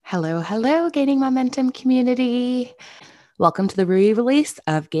Hello, hello, Gaining Momentum community. Welcome to the re-release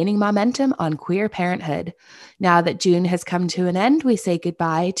of Gaining Momentum on Queer Parenthood. Now that June has come to an end, we say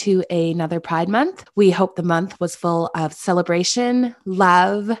goodbye to another Pride Month. We hope the month was full of celebration,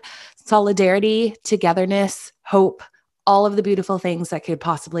 love, solidarity, togetherness, hope, all of the beautiful things that could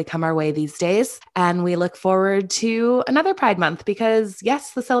possibly come our way these days. And we look forward to another Pride Month because,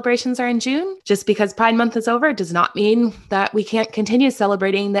 yes, the celebrations are in June. Just because Pride Month is over does not mean that we can't continue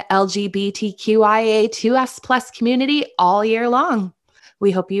celebrating the LGBTQIA2S plus community all year long. We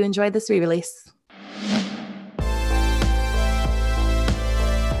hope you enjoyed this re-release.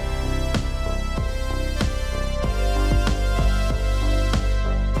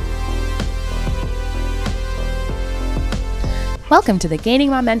 Welcome to the Gaining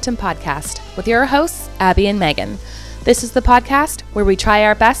Momentum podcast with your hosts, Abby and Megan. This is the podcast where we try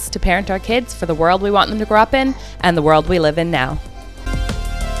our best to parent our kids for the world we want them to grow up in and the world we live in now.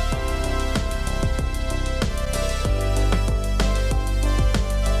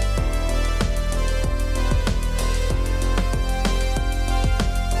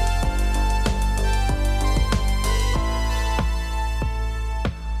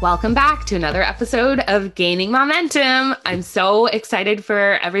 Welcome back to another episode of Gaining Momentum. I'm so excited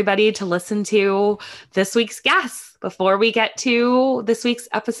for everybody to listen to this week's guest. Before we get to this week's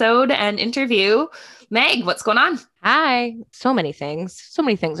episode and interview, Meg, what's going on? Hi. So many things. So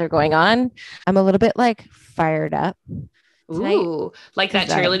many things are going on. I'm a little bit fired up. Ooh, like that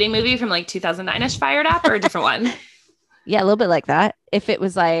cheerleading movie from 2009-ish Fired Up, or a different one? Yeah, a little bit like that. If it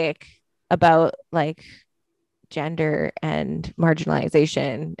was about gender and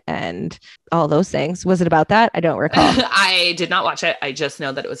marginalization and all those things. Was it about that? I don't recall. I did not watch it. I just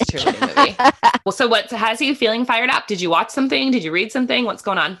know that it was a cheerleading movie. Well, so what has you feeling fired up? Did you watch something? Did you read something? What's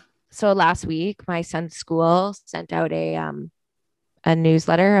going on? So last week, my son's school sent out a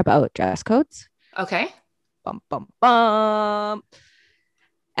newsletter about dress codes. Okay. Bum, bum, bum.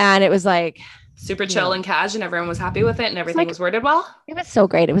 And it was super chill and cash, and everyone was happy with it, and everything was worded well. It was so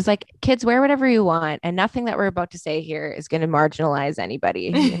great. It was kids, wear whatever you want, and nothing that we're about to say here is going to marginalize anybody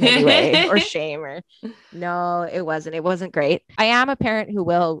in any way or shame or. No, it wasn't. It wasn't great. I am a parent who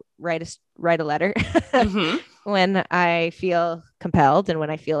will write a letter when I feel compelled and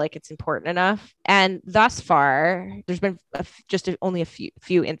when I feel like it's important enough. And thus far, there's been only a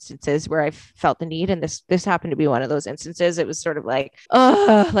few instances where I've felt the need, and this happened to be one of those instances. It was sort of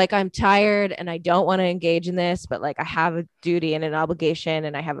I'm tired and I don't want to engage in this, but I have a duty and an obligation,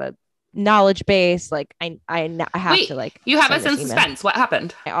 and I have a knowledge base. I have to you have us in suspense. What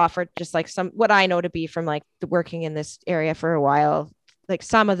happened? I offered just what I know to be from working in this area for a while,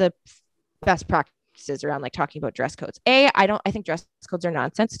 some of the best practices around talking about dress codes. I think dress codes are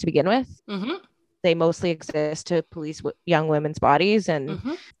nonsense to begin with. They mostly exist to police young women's bodies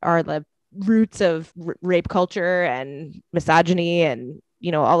and are the roots of rape culture and misogyny and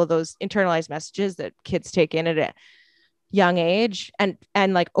all of those internalized messages that kids take in at a young age and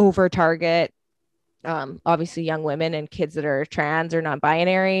over target obviously young women and kids that are trans or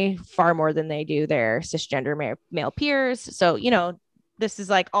non-binary far more than they do their cisgender male peers. So this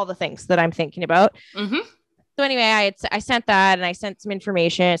is all the things that I'm thinking about. So anyway, I sent that, and I sent some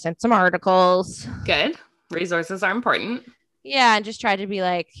information, I sent some articles. Good. Resources are important. Yeah. And just tried to be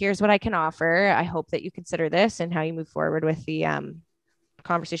here's what I can offer. I hope that you consider this and how you move forward with the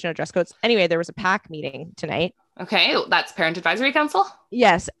conversation on dress codes. Anyway, there was a PAC meeting tonight. Okay. That's Parent Advisory Council?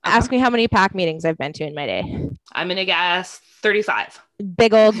 Yes. Ask me how many PAC meetings I've been to in my day. I'm going to guess 35.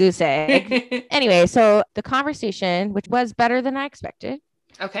 Big old goose egg. Anyway, so the conversation, which was better than I expected.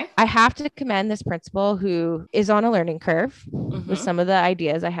 Okay. I have to commend this principal who is on a learning curve with some of the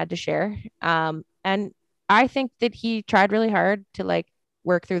ideas I had to share. And I think that he tried really hard to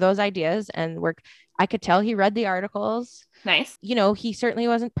work through those ideas and work. I could tell he read the articles. Nice. He certainly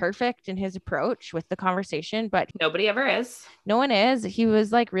wasn't perfect in his approach with the conversation, but nobody ever is. No one is. He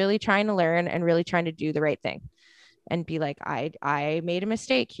was really trying to learn and really trying to do the right thing and be I made a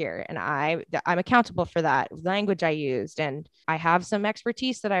mistake here, and I'm accountable for that language I used, and I have some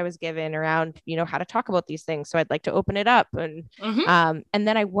expertise that I was given around, how to talk about these things. So I'd like to open it up. And, and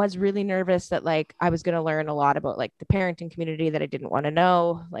then I was really nervous that I was going to learn a lot about the parenting community that I didn't want to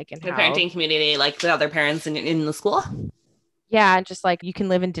know, parenting community, the other parents in the school. Yeah. And just you can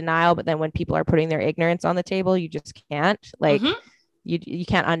live in denial, but then when people are putting their ignorance on the table, you just can't You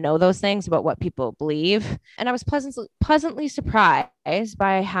can't unknow those things about what people believe. And I was pleasantly surprised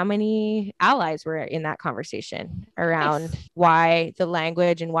by how many allies were in that conversation around why the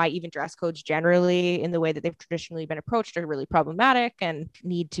language and why even dress codes generally in the way that they've traditionally been approached are really problematic and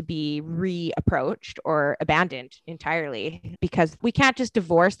need to be reapproached or abandoned entirely, because we can't just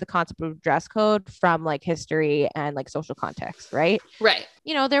divorce the concept of dress code from like history and like social context, right? Right.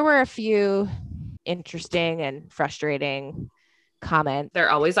 You know, there were a few interesting and frustrating comment.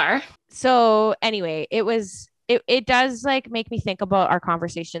 There always are. So anyway, it does like make me think about our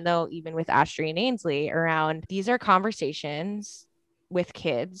conversation though, even with Ashley and Ainsley, around these are conversations with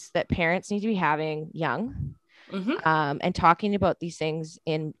kids that parents need to be having young, and talking about these things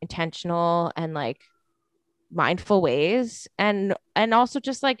in intentional and like mindful ways, and also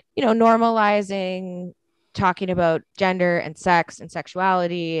just like, you know, normalizing talking about gender and sex and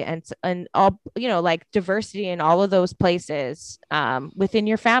sexuality and all, you know, like diversity in all of those places within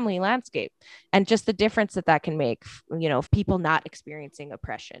your family landscape, and just the difference that that can make, you know, people not experiencing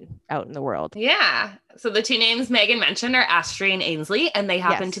oppression out in the world. Yeah. So the two names Megan mentioned are Ashley and Ainsley, and they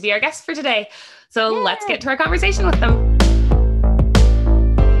happen to be our guests for today. So let's get to our conversation with them.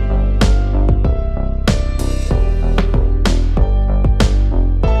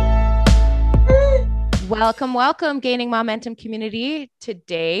 Welcome, Gaining Momentum community.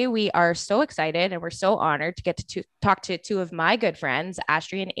 Today, we are so excited and we're so honored to get to talk to two of my good friends,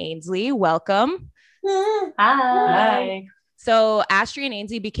 Ashley and Ainsley. Welcome. Hi. So Ashley and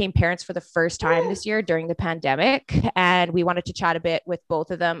Ainsley became parents for the first time this year during the pandemic, and we wanted to chat a bit with both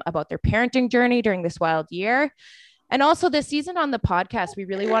of them about their parenting journey during this wild year. And also this season on the podcast, we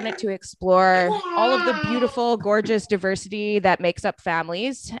really wanted to explore all of the beautiful, gorgeous diversity that makes up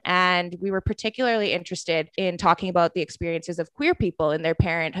families. And we were particularly interested in talking about the experiences of queer people in their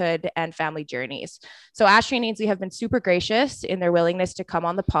parenthood and family journeys. So Ashley and Ainsley have been super gracious in their willingness to come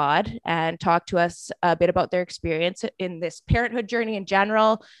on the pod and talk to us a bit about their experience in this parenthood journey in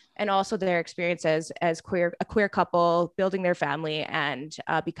general, and also their experiences as a queer couple building their family and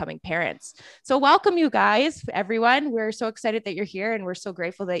becoming parents. So welcome, you guys, everyone. We're so excited that you're here, and we're so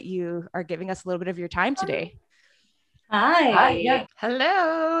grateful that you are giving us a little bit of your time today. Hi. Yeah.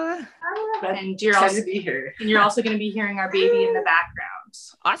 Hello. And you're also to be here. And you're also going to be hearing our baby in the background.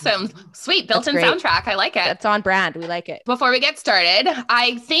 Awesome. Sweet. Built-in soundtrack. I like it. That's on brand. We like it. Before we get started,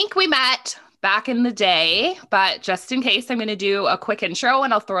 I think we met back in the day, but just in case, I'm going to do a quick intro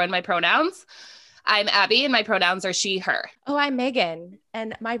and I'll throw in my pronouns. I'm Abby and my pronouns are she, her. Oh, I'm Megan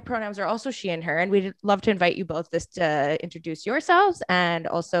and my pronouns are also she and her. And we'd love to invite you both to introduce yourselves and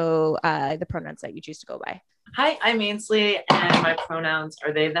also the pronouns that you choose to go by. Hi, I'm Ainsley and my pronouns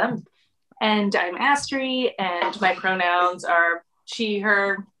are they, them. And I'm Astri and my pronouns are she,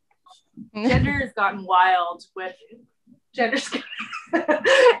 her. Gender has gotten wild with gender's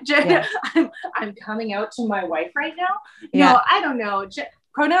gender. Yeah. I'm coming out to my wife right now. Yeah. No, I don't know.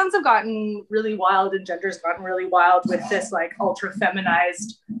 Pronouns have gotten really wild and gender's gotten really wild with this like ultra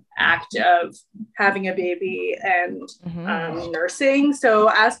feminized act of having a baby and nursing. So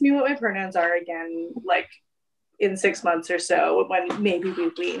ask me what my pronouns are again, like in 6 months or so when maybe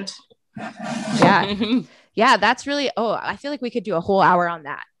we weaned. Yeah. Yeah. That's really, I feel like we could do a whole hour on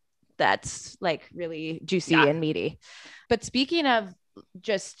that. That's like really juicy and meaty. But speaking of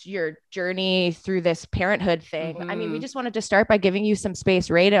just your journey through this parenthood thing, I mean, we just wanted to start by giving you some space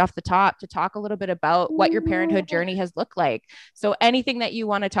right off the top to talk a little bit about what your parenthood journey has looked like. So anything that you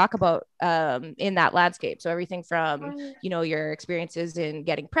want to talk about in that landscape. So everything from, you know, your experiences in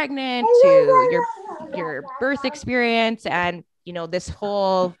getting pregnant to your birth experience and, you know, this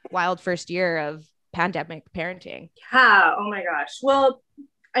whole wild first year of pandemic parenting. Yeah. Oh my gosh. Well,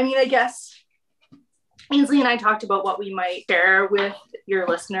 I mean, I guess Ainsley and I talked about what we might share with your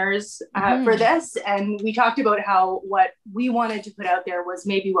listeners for this. And we talked about how what we wanted to put out there was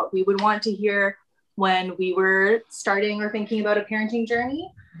maybe what we would want to hear when we were starting or thinking about a parenting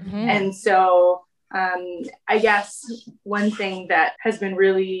journey. And so I guess one thing that has been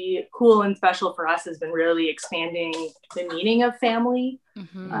really cool and special for us has been really expanding the meaning of family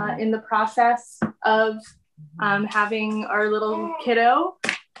in the process of having our little kiddo.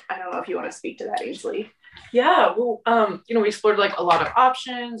 I don't know if you want to speak to that, Ainsley. Yeah, well, you know, we explored like a lot of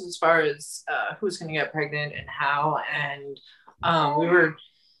options as far as who's going to get pregnant and how, and we were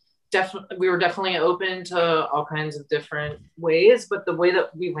definitely open to all kinds of different ways. But the way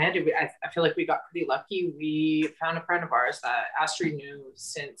that we landed, I feel like we got pretty lucky. We found a friend of ours that Astrid knew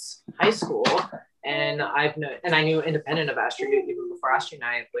since high school, and I knew independent of Astrid even before Astrid and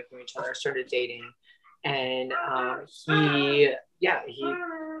I like knew each other, started dating, and he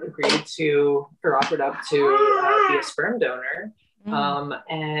agreed to or offered up to be a sperm donor.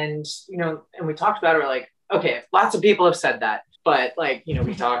 And, you know, and we talked about it. We're like, okay, lots of people have said that, but like, you know,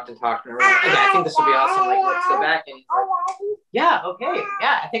 we talked and talked and we're like, okay, I think this would be awesome. Like, let's go back. And he's like, yeah, okay.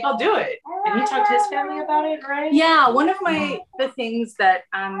 Yeah, I think I'll do it. And he talked to his family about it, right? Yeah. One of the things that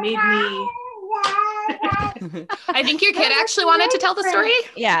made me I think your kid actually wanted to tell the story.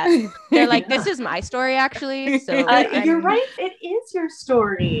 Yeah. They're like, this is my story, actually. So you're right. It is your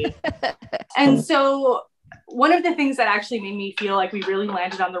story. And so one of the things that actually made me feel like we really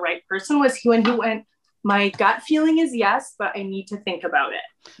landed on the right person was when he went, my gut feeling is yes, but I need to think about it.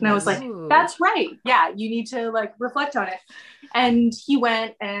 And I was like, that's right. Yeah, you need to like reflect on it. And he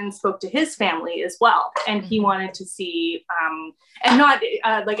went and spoke to his family as well. And he wanted to see, and not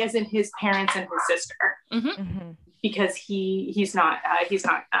like as in his parents and his sister, because he's not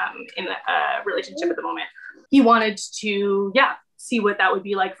in a relationship at the moment. He wanted to, see what that would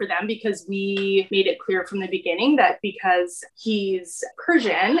be like for them, because we made it clear from the beginning that because he's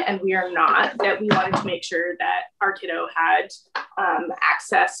Persian and we are not, that we wanted to make sure that our kiddo had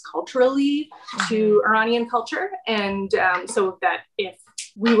access culturally to Iranian culture. And so that if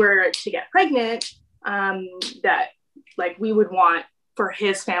we were to get pregnant, that like we would want for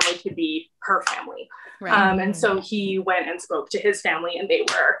his family to be her family. Right. And so he went and spoke to his family and they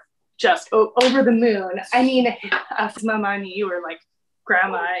were just over the moon. I mean, Mamani, or like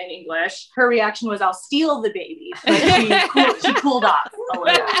grandma in English, her reaction was, I'll steal the baby. Like she cooled off a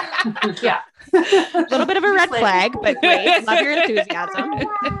little. Yeah. A little bit of a red flag, but great. Love your enthusiasm.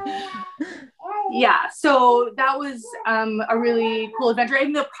 Yeah. So that was a really cool adventure.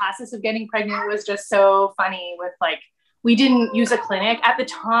 And the process of getting pregnant was just so funny with like, we didn't use a clinic at the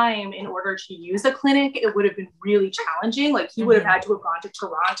time. In order to use a clinic, it would have been really challenging. Like he would have had to have gone to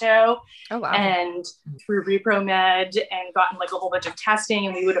Toronto and through ReproMed and gotten like a whole bunch of testing.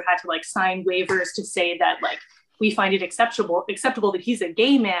 And we would have had to like sign waivers to say that like, we find it acceptable that he's a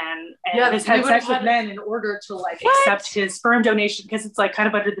gay man and has had sex with men in order to like accept his sperm donation. Cause it's like kind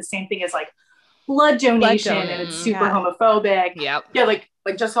of under the same thing as like blood donation and it's super homophobic. Yeah. Like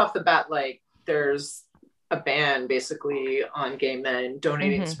just off the bat, like there's a ban basically on gay men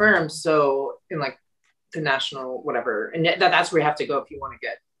donating sperm. So in like the national whatever, and that's where you have to go if you want to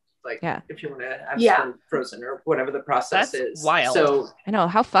get like if you want to have sperm frozen or whatever the process is. Wild. So I know,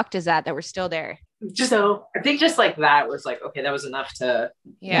 how fucked is that we're still there? So I think just like that was like, okay, that was enough to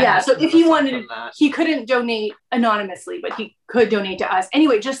so if he wanted, he couldn't donate anonymously, but he could donate to us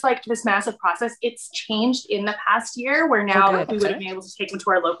anyway. Just like this massive process, it's changed in the past year where now we would have been able to take him to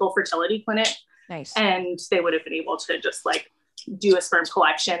our local fertility clinic. Nice. And they would have been able to just like do a sperm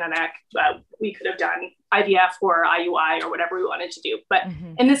collection and we could have done IVF or IUI or whatever we wanted to do. But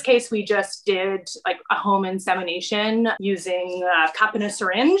in this case, we just did like a home insemination using a cup and a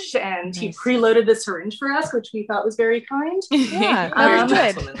syringe, and he preloaded the syringe for us, which we thought was very kind. Yeah,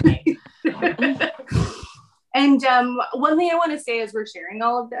 good. And one thing I want to say as we're sharing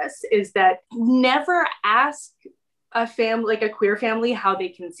all of this is that never ask a family, like a queer family, how they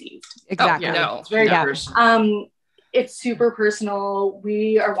conceived. Exactly. No, it's very diverse. It's super personal.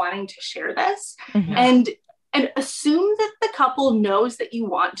 We are wanting to share this and assume that the couple knows that you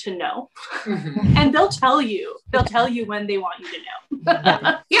want to know. And they'll tell you when they want you to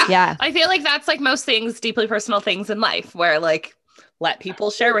know. Yeah. I feel like that's like most things, deeply personal things in life, where like let people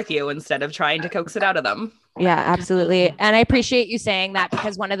share with you instead of trying to coax it out of them. Yeah, absolutely. And I appreciate you saying that,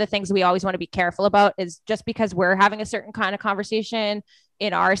 because one of the things we always want to be careful about is just because we're having a certain kind of conversation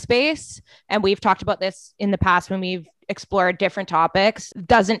in our space, and we've talked about this in the past when we've explored different topics,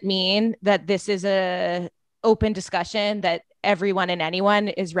 doesn't mean that this is a open discussion that everyone and anyone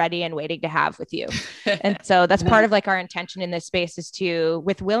is ready and waiting to have with you. And so that's part of like our intention in this space is to,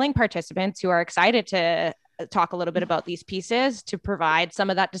 with willing participants who are excited to talk a little bit about these pieces, to provide some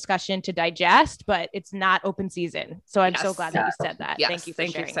of that discussion to digest, but it's not open season. So I'm so glad that you said that. Thank you for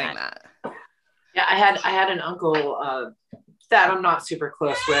sharing that. Yeah, I had an uncle that I'm not super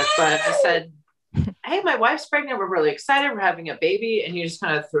close with, but I said, hey, my wife's pregnant. We're really excited. We're having a baby. And he just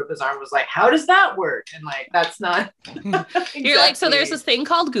kind of threw up his arm, was like, how does that work? And like, that's not. Exactly. You're like, so there's this thing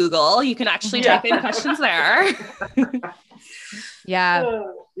called Google. You can actually type in questions there. Yeah.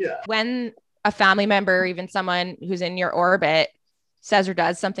 When a family member, even someone who's in your orbit, says or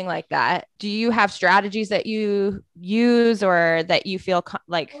does something like that, do you have strategies that you use or that you feel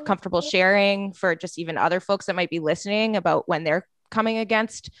comfortable sharing for just even other folks that might be listening about when they're coming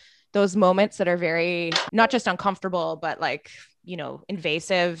against those moments that are very, not just uncomfortable, but like, you know,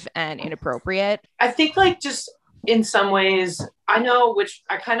 invasive and inappropriate? I think like just in some ways, I know which,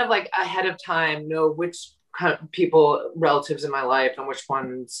 I kind of like ahead of time know which kind of people, relatives in my life, and which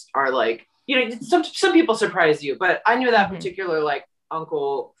ones are like you know, some people surprise you, but I knew that particular like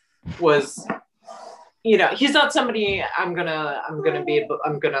uncle was, you know, he's not somebody I'm gonna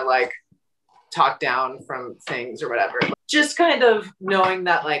like talk down from things or whatever. Just kind of knowing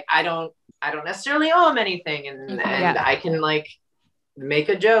that like I don't necessarily owe him anything, and I can like make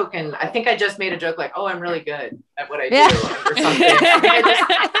a joke, and I think I just made a joke like, oh, I'm really good at what I do or something.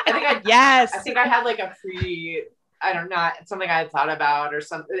 I think I had like a free, I don't know, something I had thought about or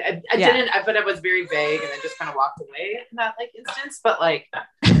something. I didn't, but it was very vague, and I just kind of walked away in that like instance. But like,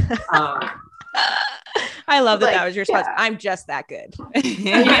 I love that that was your response. I'm just that good.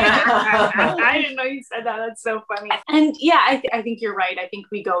 I didn't know you said that. That's so funny. And yeah, I think you're right. I think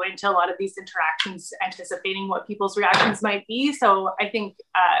we go into a lot of these interactions anticipating what people's reactions might be. So I think,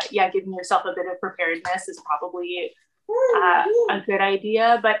 giving yourself a bit of preparedness is probably a good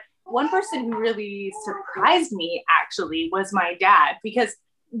idea. But one person who really surprised me actually was my dad, because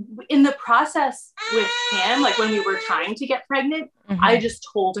in the process with him, like when we were trying to get pregnant, I just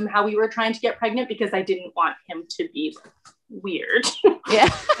told him how we were trying to get pregnant because I didn't want him to be weird. Yeah.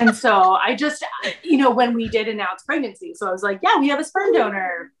 And so I just, you know, when we did announce pregnancy, so I was like, yeah, we have a sperm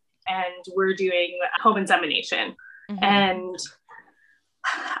donor and we're doing home insemination. And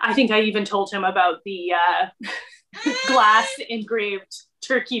I think I even told him about the glass engraved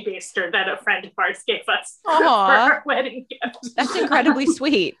turkey baster that a friend of ours gave us for our wedding gift. That's incredibly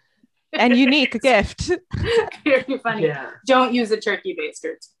sweet and unique gift. Very funny. Yeah. Don't use a turkey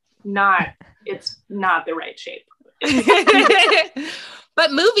baster. It's not the right shape.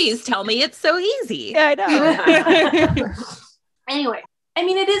 But movies tell me it's so easy. Yeah, I know. Anyway, I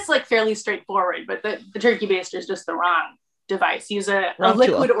mean, it is like fairly straightforward, but the turkey baster is just the wrong device. Use a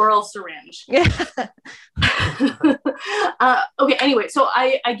liquid oral syringe. Yeah. Okay. Anyway, so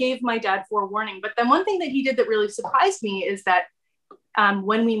I gave my dad forewarning, but then one thing that he did that really surprised me is that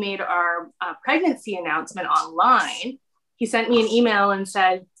when we made our pregnancy announcement online, he sent me an email and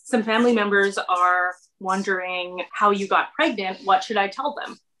said, some family members are wondering how you got pregnant. What should I tell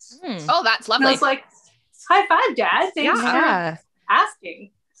them? Oh, that's lovely. And I was like, high five, Dad. Thanks for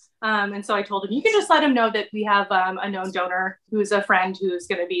asking. And so I told him, you can just let him know that we have a known donor who's a friend who's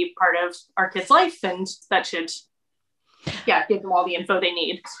going to be part of our kid's life, and that should, give them all the info they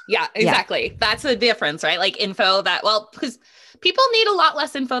need. Yeah, exactly. Yeah. That's the difference, right? Like info that, because people need a lot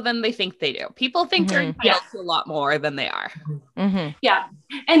less info than they think they do. People think they're entitled to a lot more than they are. Yeah.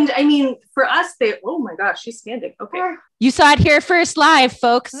 And I mean, for us, oh my gosh, she's standing. Okay. You saw it here first live,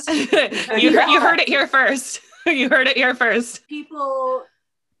 folks. you heard it here first. You heard it here first.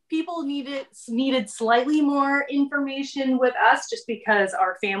 People needed slightly more information with us, just because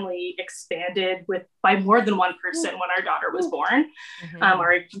our family expanded by more than one person when our daughter was born.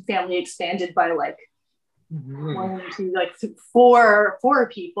 Our family expanded by like one, two, like four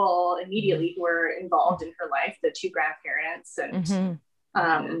people immediately who were involved in her life, the two grandparents and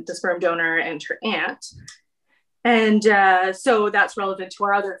the sperm donor and her aunt. And so that's relevant to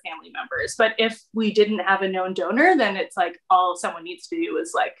our other family members. But if we didn't have a known donor, then it's like all someone needs to do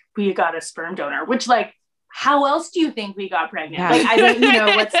is like, we got a sperm donor, which like, how else do you think we got pregnant? Yeah. Like, I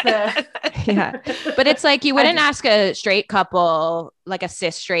don't, what's the... Yeah. But it's like, you wouldn't ask a straight couple, like a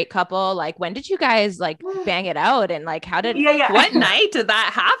cis straight couple, like, when did you guys like bang it out? And like, how did... What night did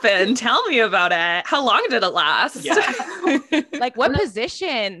that happen? Tell me about it. How long did it last? Yeah. Like, what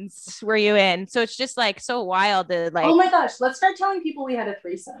positions were you in? So it's just like so wild to like... Oh my gosh, let's start telling people we had a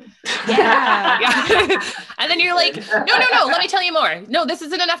threesome. Yeah. And then you're like, no, let me tell you more. No, this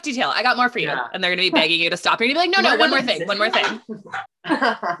isn't enough detail. I got more for you. Yeah. And they're going to be begging you to stop. You're going to be like, no, one more thing. Let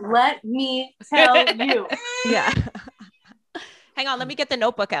me tell you. Yeah. Hang on, let me get the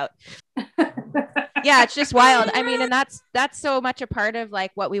notebook out. Yeah, it's just wild. I mean, and that's so much a part of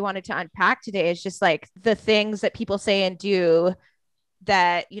like what we wanted to unpack today is just like the things that people say and do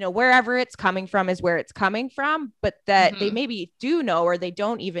that, wherever it's coming from is where it's coming from, but that they maybe do know or they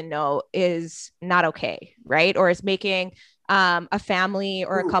don't even know is not okay, right? Or is making a family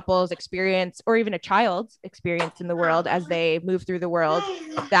or a couple's experience or even a child's experience in the world as they move through the world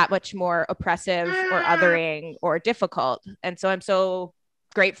that much more oppressive or othering or difficult. And so I'm so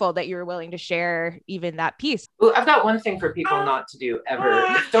grateful that you were willing to share even that piece. Well, I've got one thing for people not to do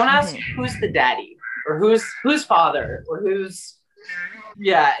ever. Don't ask who's the daddy or who's father or who's...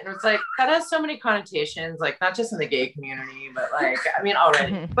 Yeah. And it's like, that has so many connotations, like not just in the gay community, but like, I mean,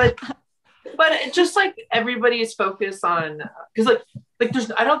 already, but it's just like everybody is focused on, because like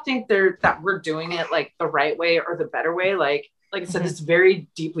there's, I don't think that we're doing it like the right way or the better way. Like I said, it's very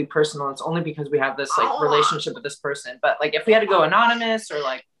deeply personal. It's only because we have this like relationship with this person. But like, if we had to go anonymous or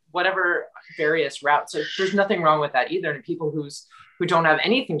like whatever various routes, there's nothing wrong with that either. And people whose who don't have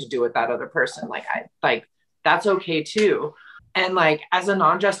anything to do with that other person. Like that's okay too. And like, as a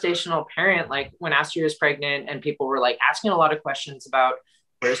non-gestational parent, like when Astrid was pregnant and people were like asking a lot of questions about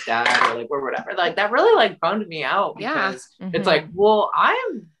where's dad or like, or whatever, like that really like bummed me out because it's like, well,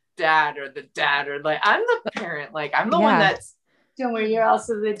 I'm dad or the dad, or like, I'm the parent. Like I'm the one that's, don't worry, you're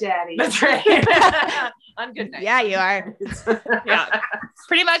also the daddy. That's right. On good night. Yeah, you are. Yeah.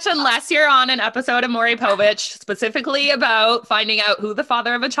 Pretty much, unless you're on an episode of Maury Povich specifically about finding out who the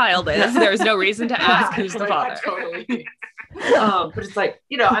father of a child is, there's no reason to ask who's the father. Totally. But it's like,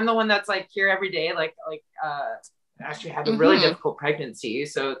 you know, I'm the one that's like here every day, actually had a really difficult pregnancy.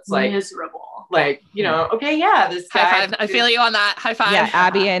 So it's like miserable. Like, you know, okay, yeah, this guy. High five. I feel you on that. High five. Yeah,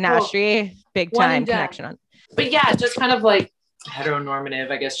 Abby and Astrid, big time connection on. But yeah, just kind of like heteronormative,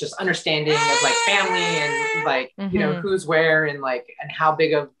 I guess, just understanding of like family and like, you know, who's where and like, and how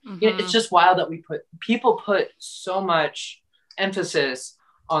big of, you know, it's just wild that people put so much emphasis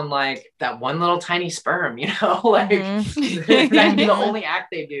on like that one little tiny sperm, you know, like the only act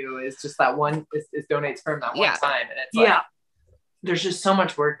they do is just that one is donate sperm that one time. And it's like, there's just so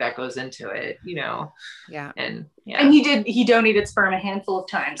much work that goes into it, you know? Yeah. And he donated sperm a handful of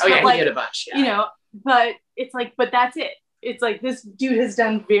times. Oh yeah, like, he did a bunch. Yeah. You know, but it's like, but that's it. It's like, this dude has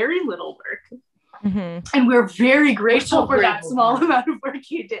done very little work. And we're very grateful for that small amount of work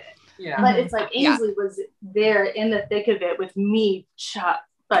he did. Yeah. But it's like Ainsley was there in the thick of it with me,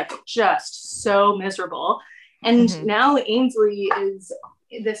 just so miserable. And now Ainsley is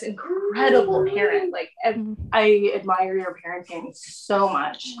this incredible parent. Like, I admire your parenting so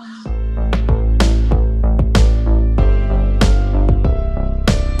much.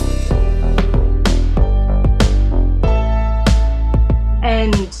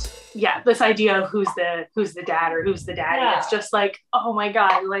 And this idea of who's the dad or who's the daddy, it's just like, oh my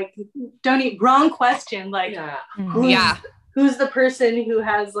God, like, wrong question. Like, who's the person who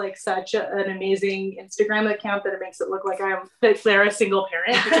has like such an amazing Instagram account that it makes it look like they're a single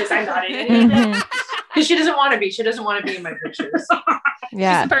parent, because I'm not in any of it. Because she doesn't want to be. She doesn't want to be in my pictures. She's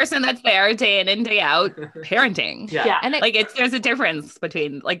the person that's there day in and day out parenting. And there's a difference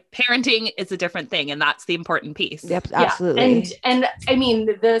between like parenting is a different thing, and that's the important piece. Yep, absolutely. And I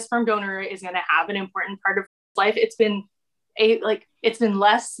mean, the sperm donor is going to have an important part of life. It's been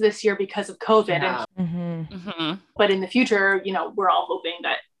less this year because of COVID, but in the future, you know, we're all hoping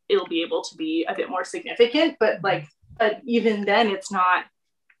that it'll be able to be a bit more significant. But even then, it's not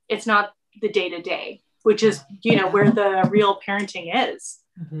the day-to-day, which is, you know, where the real parenting is.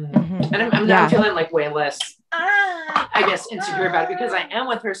 And I'm now feeling like way less, I guess, insecure about it, because I am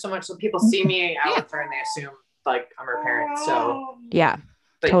with her so much, so people see me out with her and they assume like I'm her parent. So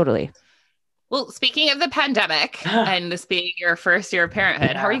totally. Well, speaking of the pandemic and this being your first year of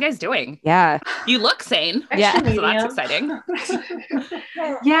parenthood, how are you guys doing? Yeah. You look sane. So that's exciting.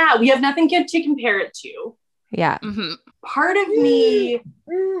 We have nothing to compare it to. Yeah. Part of me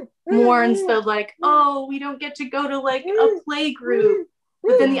mourns the like, oh, we don't get to go to like a play group.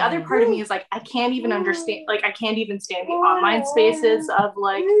 But then the other part of me is like, I can't even understand, like, I can't even stand the online spaces of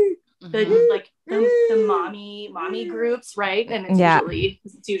like the mommy groups, right? And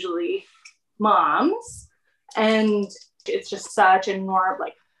it's usually moms, and it's just such a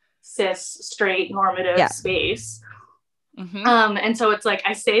cis straight normative space. And so it's like,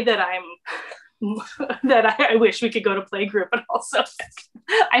 I say that I wish we could go to playgroup, but also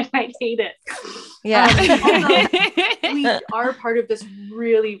I might hate it. We are part of this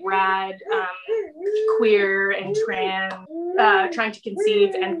really rad queer and trans trying to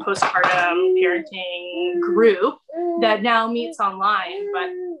conceive and postpartum parenting group that now meets online. But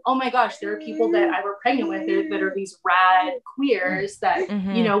oh my gosh, there are people that I were pregnant with that are these rad queers that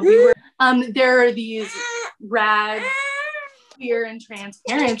you know, we were there are these rad queer and trans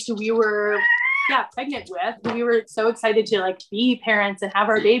parents who we were pregnant with, who we were so excited to like be parents and have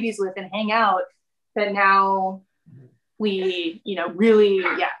our babies with and hang out, that now we, you know, really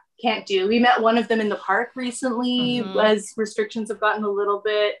can't do. We met one of them in the park recently as restrictions have gotten a little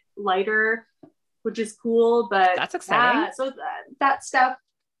bit lighter, which is cool, but that's exciting. So that stuff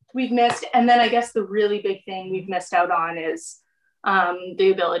we've missed. And then I guess the really big thing we've missed out on is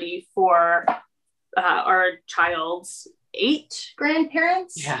the ability for our child's 8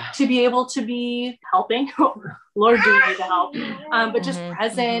 grandparents to be able to be helping. Lord, do we need the help? But just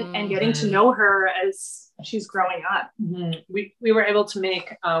present and getting to know her as she's growing up. We were able to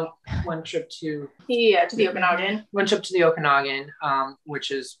make one trip to the Okanagan. One trip to the Okanagan,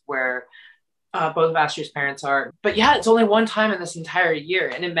 which is where both of Astrid's parents are. But it's only one time in this entire year,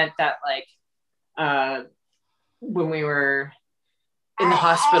 and it meant that like when we were in the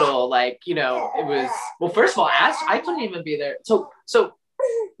hospital, like, you know, it was, well, first of all, I couldn't even be there. So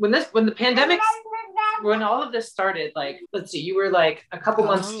when the pandemic, when all of this started, like, let's see, you were like a couple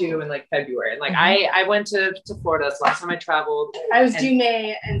months due in like February. And like, I went to Florida. It's the last time I traveled. I was due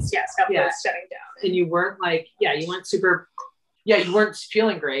May, and stuff was shutting down. And you weren't like, you weren't super, you weren't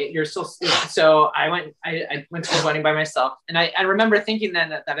feeling great. You're still, so I went to the wedding by myself. And I remember thinking then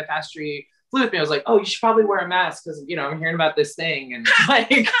that if Astrid flew with me, I was like, oh, you should probably wear a mask because, you know, I'm hearing about this thing. And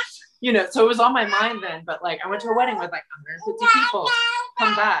like, you know, so it was on my mind then, but like I went to a wedding with like 150 people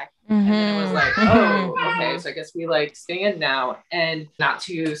come back. And then it was like, oh, okay. So I guess we like stay in now. And not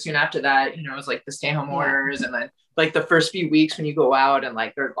too soon after that, you know, it was like the stay home orders. And then like the first few weeks when you go out and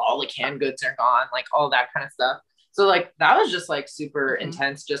like all the canned goods are gone, like all that kind of stuff. So like, that was just like super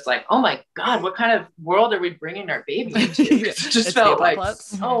intense. Just like, oh my God, what kind of world are we bringing our baby into? It just felt like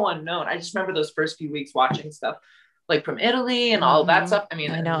so unknown. I just remember those first few weeks watching stuff like from Italy and all that stuff. I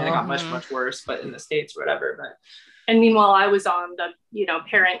mean, it got much worse, but in the States or whatever. But and meanwhile, I was on the, you know,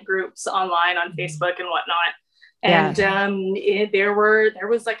 parent groups online on Facebook and whatnot. And there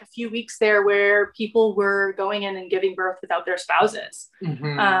was like a few weeks there where people were going in and giving birth without their spouses.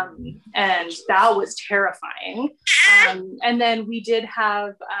 And that was terrifying. And then we did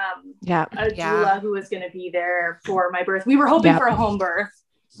have a doula who was going to be there for my birth. We were hoping for a home birth,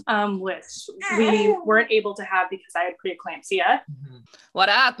 which we weren't able to have because I had preeclampsia. What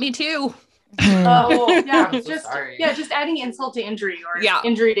up? Me too. Oh yeah, sorry. Just adding insult to injury or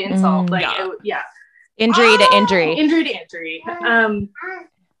injury to insult, injury to injury.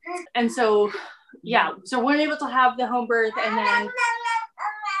 And so so we weren't able to have the home birth, and then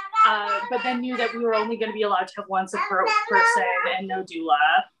but then knew that we were only going to be allowed to have one support person and no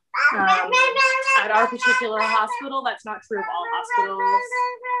doula at our particular hospital. That's not true of all hospitals.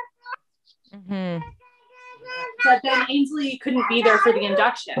 But then Ainsley couldn't be there for the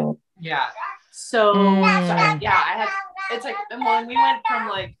induction. So I had, it's like, when we went from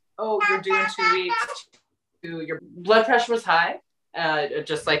like, oh, you're due in 2 weeks to your blood pressure was high,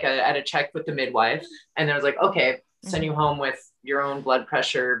 just like at a check with the midwife. And there was like, okay, send you home with your own blood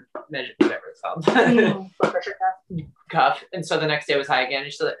pressure measure, whatever it's called. Blood pressure cuff. And so the next day was high again.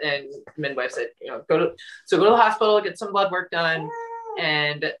 And the midwife said, you know, go to the hospital, get some blood work done,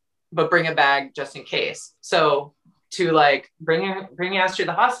 but bring a bag just in case. So to like bring us to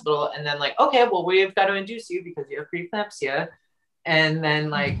the hospital, and then like, okay, well, we've got to induce you because you have preeclampsia. And then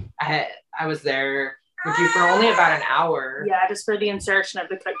like I was there with you for only about an hour. Yeah, just for the insertion of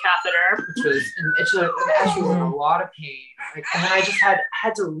the catheter. Which was actually in a lot of pain. Like, and then I just had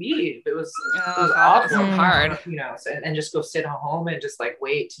to leave. It was awful. So hard. You know, and just go sit home and just like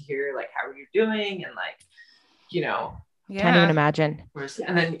wait to hear like, how are you doing? And like, you know. Yeah. Can't even imagine.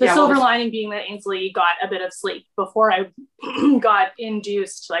 And then the silver lining being that Ainsley got a bit of sleep before I got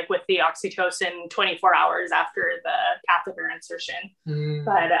induced, like with the oxytocin 24 hours after the catheter insertion.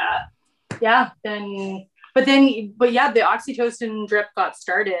 But the oxytocin drip got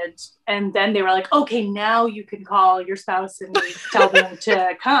started, and then they were like, okay, now you can call your spouse and tell them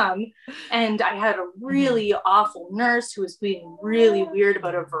to come. And I had a really awful nurse who was being really weird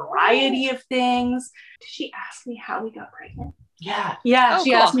about a variety of things. Did she ask me how we got pregnant? Yeah.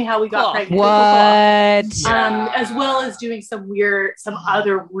 She asked me how we got pregnant. What? As well as doing some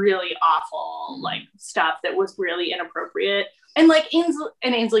other really awful like stuff that was really inappropriate. And like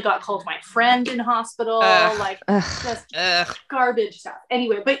Ainsley got called my friend in hospital, garbage stuff.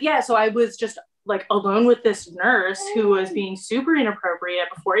 Anyway, but so I was just like alone with this nurse who was being super inappropriate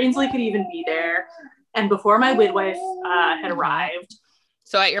before Ainsley could even be there, and before my midwife had arrived.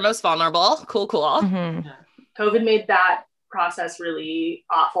 So at your most vulnerable, cool. COVID made that process really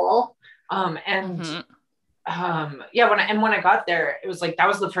awful. When I got there, it was like, that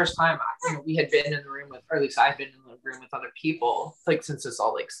was the first time we had been in the room with, or at least I've been in the room with other people, like since this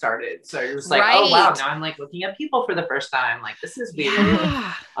all like started. So it was like, oh wow, now I'm like looking at people for the first time. Like, this is weird.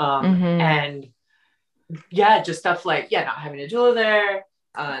 And just stuff like, not having a doula there.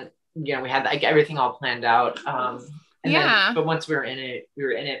 We had like everything all planned out. But once we were in it.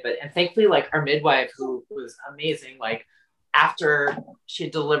 And thankfully, like our midwife, who was amazing, like after she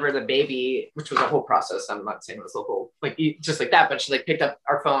delivered the baby, which was a whole process. I'm not saying it was a whole, like, just like that, but she like picked up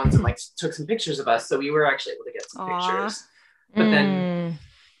our phones and like took some pictures of us. So we were actually able to get some pictures. But then,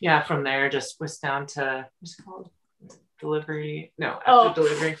 from there, just was down to, what's it called? Delivery? No, after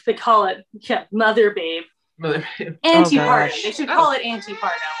delivery. They call it, mother babe. Antepartum. They should call it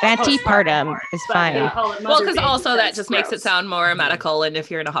antepartum. Antepartum is fine. Well, because also that just makes it sound more medical. And if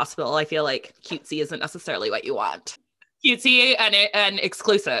you're in a hospital, I feel like cutesy isn't necessarily what you want. cutesy and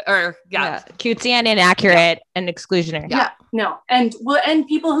exclusive, or cutesy and inaccurate and exclusionary. No. And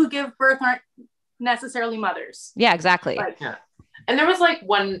people who give birth aren't necessarily mothers. Yeah, exactly. And there was like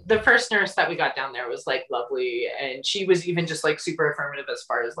the first nurse that we got down there was like lovely. And she was even just like super affirmative as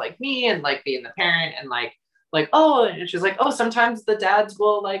far as like me and like being the parent and like, oh, and she's like, oh, sometimes the dads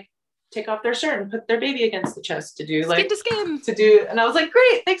will like take off their shirt and put their baby against the chest to do like skin. to do. And I was like,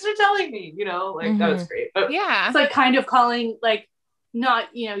 great, thanks for telling me, like that was great. But it's like kind of calling, like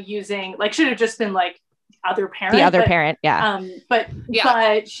not, using, like should have just been like other parent. The other parent. Yeah. But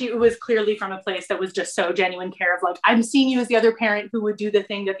she was clearly from a place that was just so genuine care of like, I'm seeing you as the other parent who would do the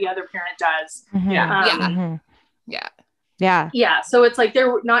thing that the other parent does. Yeah. So it's like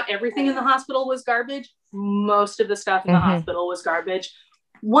not everything in the hospital was garbage. Most of the stuff in the hospital was garbage.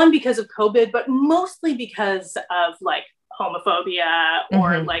 One, because of COVID, but mostly because of like homophobia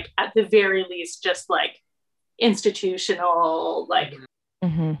or like at the very least, just like institutional, like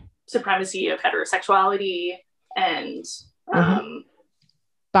supremacy of heterosexuality and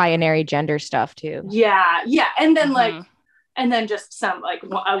binary gender stuff too. Yeah. And then and then just some like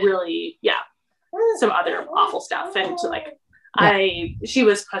some other awful stuff. And like, she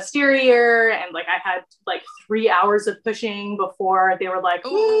was posterior and like I had like 3 hours of pushing before they were like,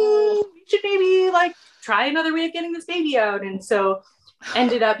 ooh, you should maybe like try another way of getting this baby out. And so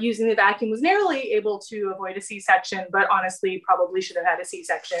ended up using the vacuum, was narrowly able to avoid a C-section, but honestly probably should have had a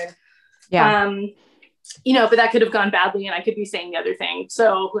C-section. But that could have gone badly and I could be saying the other thing.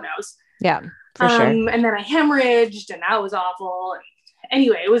 So who knows? Yeah, for sure. And then I hemorrhaged and that was awful.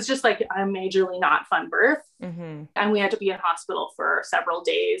 Anyway, it was just like a majorly not fun birth. And we had to be in hospital for several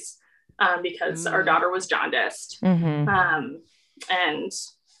days because our daughter was jaundiced. And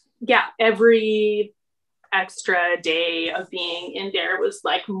every extra day of being in there was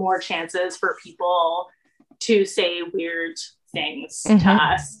like more chances for people to say weird things to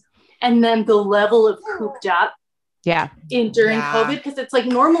us. And then the level of cooped up during COVID, because it's like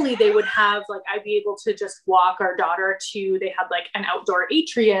normally they would have like I'd be able to just walk our daughter to, they had like an outdoor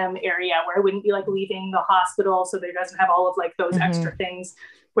atrium area where I wouldn't be like leaving the hospital, so there doesn't have all of like those extra things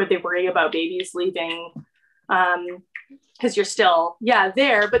where they worry about babies leaving because you're still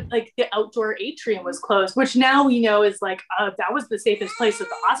there, but like the outdoor atrium was closed, which now we know is like that was the safest place at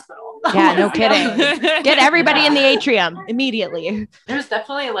the hospital. No kidding. Get everybody in the atrium immediately. There's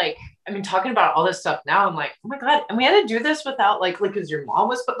definitely like, I mean, talking about all this stuff now, I'm like, oh my God. And we had to do this without like, because your mom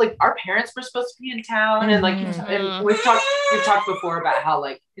was, but like our parents were supposed to be in town. And like, and we've talked before about how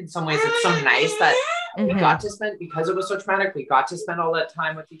like, in some ways it's so nice that we got to spend, because it was so traumatic, we got to spend all that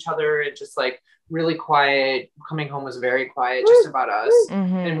time with each other and just like really quiet. Coming home was very quiet, just about us,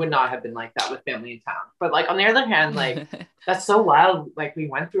 and would not have been like that with family in town. But like, on the other hand, like that's so wild. Like we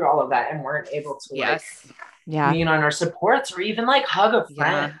went through all of that and weren't able to like lean on our supports or even like hug a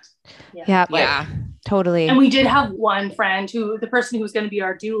friend. Totally. And we did have one friend the person who was going to be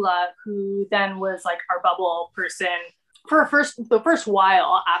our doula, who then was like our bubble person for the first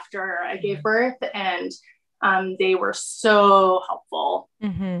while after I gave birth, and they were so helpful.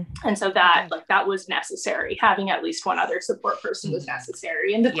 And so that that was necessary. Having at least one other support person was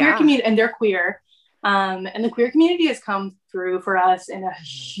necessary. And the queer community, and they're queer, and the queer community has come through for us in a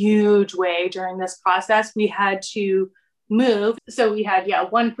huge way during this process. We had to move. So we had,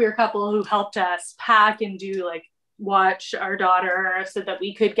 one queer couple who helped us pack and do like watch our daughter so that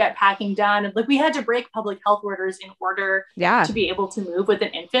we could get packing done. And like, we had to break public health orders in order to be able to move with an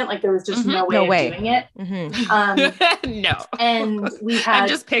infant. Like there was just no way of doing it. No. And we had, I'm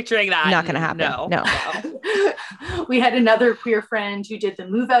just picturing that. Not going to happen. No. We had another queer friend who did the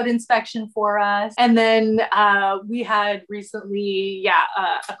move out inspection for us. And then we had recently,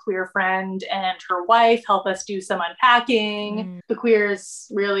 a queer friend and her wife help us do some unpacking. The queers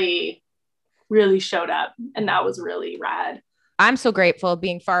really showed up, and that was really rad. I'm so grateful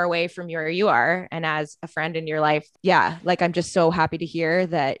being far away from where you are and as a friend in your life. Like I'm just so happy to hear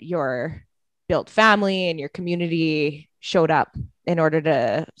that your built family and your community showed up in order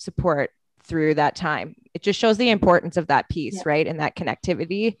to support through that time. It just shows the importance of that piece, right? And that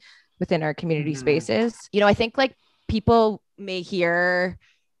connectivity within our community spaces. I think like people may hear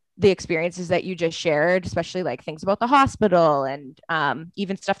the experiences that you just shared, especially like things about the hospital and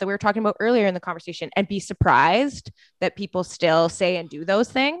even stuff that we were talking about earlier in the conversation, and be surprised that people still say and do those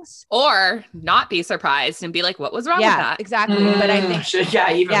things, or not be surprised and be like, what was wrong with that? Exactly. But I think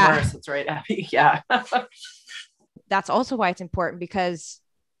even worse. That's right, Abby. That's also why it's important, because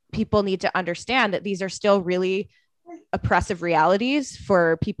people need to understand that these are still really oppressive realities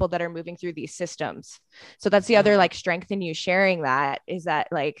for people that are moving through these systems. So that's the other like strength in you sharing that, is that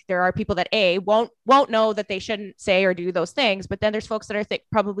like there are people that won't know that they shouldn't say or do those things, but then there's folks that are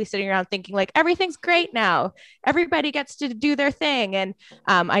probably sitting around thinking like everything's great now, everybody gets to do their thing. And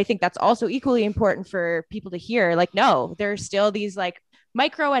I think that's also equally important for people to hear, like, no, there's still these like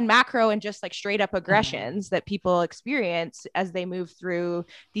micro and macro and just like straight up aggressions that people experience as they move through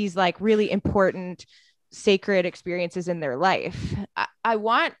these like really important sacred experiences in their life. I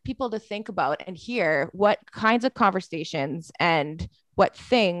want people to think about and hear what kinds of conversations and what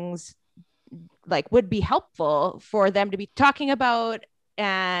things like would be helpful for them to be talking about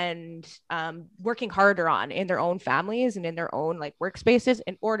and working harder on in their own families and in their own like workspaces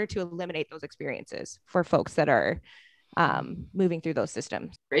in order to eliminate those experiences for folks that are moving through those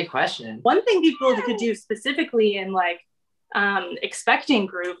systems. Great question. One thing people could do specifically in like expecting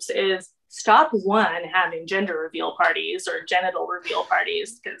groups is stop having gender reveal parties or genital reveal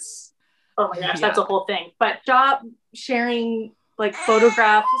parties, because oh my gosh, that's a whole thing. But stop sharing like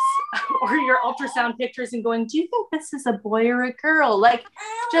photographs or your ultrasound pictures and going, do you think this is a boy or a girl? Like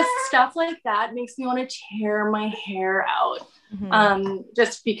just stuff like that makes me want to tear my hair out.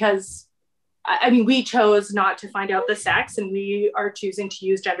 Just because I mean, we chose not to find out the sex, and we are choosing to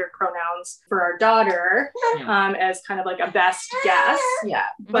use gendered pronouns for our daughter as kind of like a best guess. Yeah.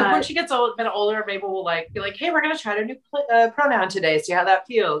 But when she gets a bit older, maybe we'll like be like, hey, we're going to try a new pronoun today. See how that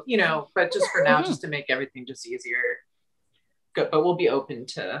feels, you know, but just for now, just to make everything just easier. Good. But we'll be open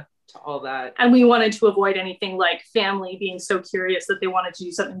to all that. And we wanted to avoid anything like family being so curious that they wanted to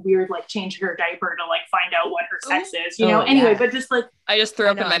do something weird, like change her diaper to like find out what her sex is, you know? Anyway, but just like, I just threw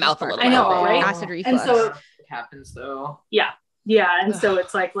up in my mouth a little bit. I know, right? Acid reflux. And so it happens though. Yeah. And so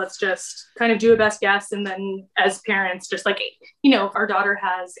it's like, let's just kind of do a best guess. And then as parents, just like, you know, our daughter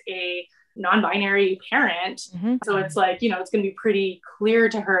has a non-binary parent. So it's like, you know, it's going to be pretty clear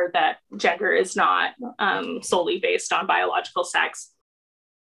to her that gender is not solely based on biological sex.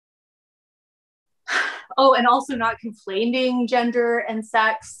 Oh, and also not conflating gender and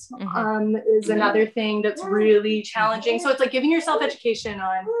sex is another thing that's really challenging. So it's like giving yourself education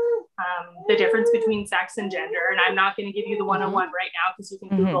on the difference between sex and gender. And I'm not going to give you the one-on-one right now because you can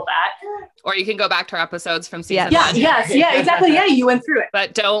Google that. Or you can go back to our episodes from season one. Yeah, exactly. Yeah, you went through it.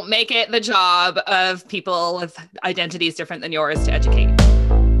 But don't make it the job of people with identities different than yours to educate.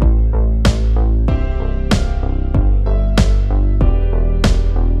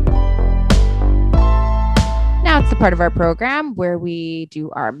 Now it's the part of our program where we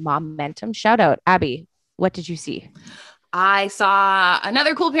do our Momentum shout out. Abby, what did you see? I saw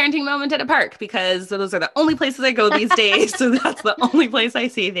another cool parenting moment at a park because those are the only places I go these days. So that's the only place I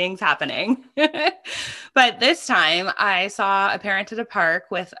see things happening. But this time I saw a parent at a park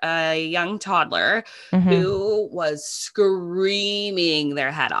with a young toddler who was screaming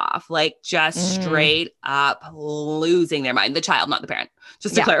their head off, like just straight up losing their mind. The child, not the parent,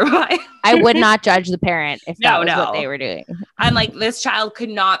 just to clarify. I would not judge the parent if that was what they were doing. I'm like, this child could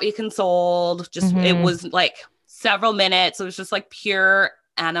not be consoled. Just it was like several minutes. It was just like pure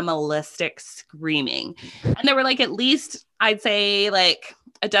animalistic screaming. And there were like at least, I'd say like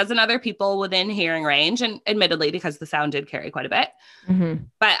a dozen other people within hearing range. And admittedly, because the sound did carry quite a bit.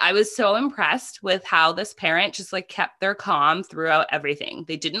 But I was so impressed with how this parent just like kept their calm throughout everything.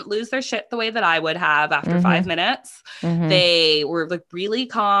 They didn't lose their shit the way that I would have after 5 minutes. They were like really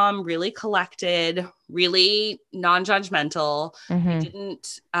calm, really collected, really non-judgmental.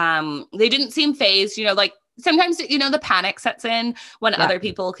 They didn't seem phased, you know, like sometimes, you know, the panic sets in when other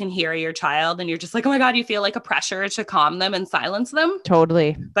people can hear your child and you're just like, oh my God, you feel like a pressure to calm them and silence them.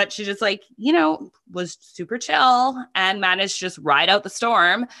 Totally. But she just like, you know, was super chill and managed to just ride out the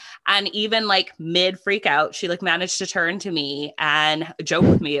storm. And even like mid freak out, she like managed to turn to me and joke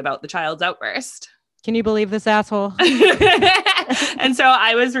with me about the child's outburst. Can you believe this asshole? And so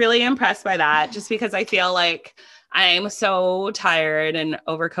I was really impressed by that, just because I feel like I'm so tired and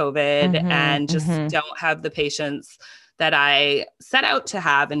over COVID and just don't have the patience that I set out to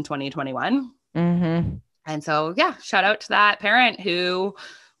have in 2021. And so, yeah, shout out to that parent who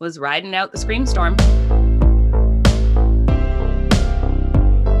was riding out the scream storm.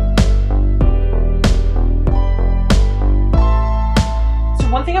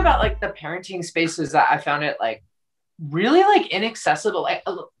 So one thing about like the parenting space is that I found it like really like inaccessible, like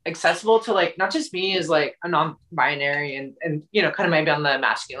accessible to like not just me as like a non-binary and you know kind of maybe on the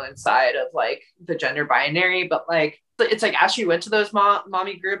masculine side of like the gender binary, but like it's like Ashley went to those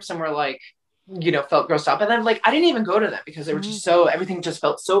mommy groups and were like, you know, felt grossed up, and then like I didn't even go to them because they were just so, everything just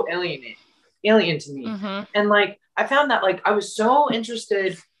felt so alien to me. And like I found that like I was so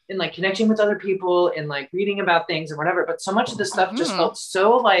interested in like connecting with other people and like reading about things and whatever. But so much of this stuff just felt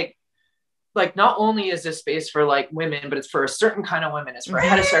so like not only is this space for like women, but it's for a certain kind of women. It's for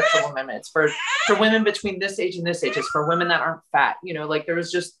heterosexual women. It's for women between this age and this age. It's for women that aren't fat. You know, like there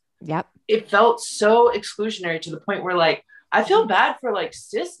was just, it felt so exclusionary to the point where like, I feel bad for like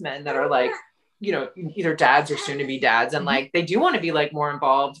cis men that are like, you know, either dads or soon to be dads. And like, they do want to be like more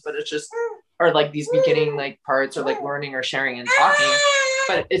involved, but it's just, or like these beginning like parts or like learning or sharing and talking.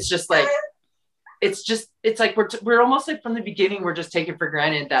 But it's just like, it's like we're almost like from the beginning, we're just taking for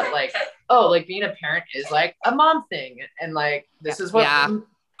granted that like, oh, like being a parent is like a mom thing. And like, this is what I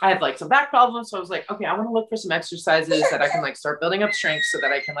had like some back problems. So I was like, okay, I want to look for some exercises that I can like start building up strength so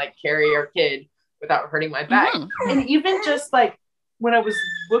that I can like carry our kid without hurting my back. And even just like when I was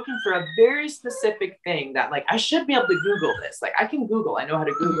looking for a very specific thing that like, I should be able to Google this. Like I can Google, I know how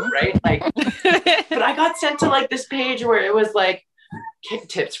to Google, right? Like, but I got sent to like this page where it was like,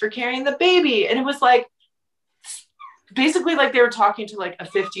 tips for carrying the baby, and it was like basically like they were talking to like a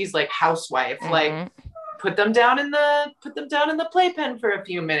 50s like housewife, like put them down in the playpen for a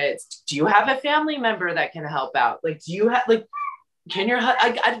few minutes. Do you have a family member that can help out? Like, do you have like, can your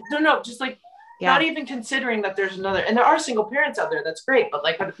I don't know, just like not even considering that there's another, and there are single parents out there, that's great, but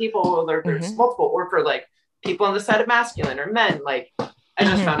like for the people there's multiple, or for like people on the side of masculine or men, like I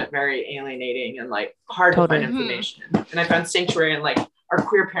just found it very alienating and like hard to find information. And I found Sanctuary and like our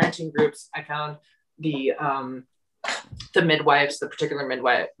queer parenting groups. I found the midwives, the particular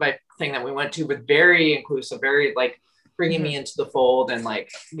midwife thing that we went to, was very inclusive, very like bringing me into the fold and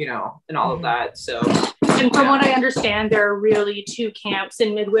like, you know, and all of that. So, and from what I understand, there are really two camps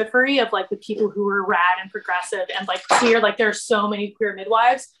in midwifery of like the people who are rad and progressive and like queer, like there are so many queer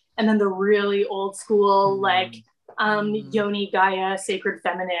midwives, and then the really old school, like Yoni Gaia, sacred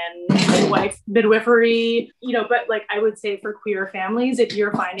feminine midwifery, you know. But like I would say for queer families, if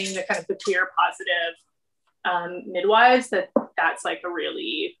you're finding the kind of the queer positive midwives, that's like a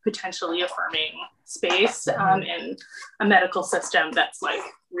really potentially affirming space in a medical system that's like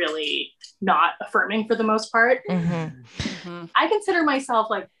really not affirming for the most part. I consider myself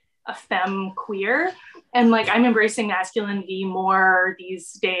like a femme queer, and like I'm embracing masculinity more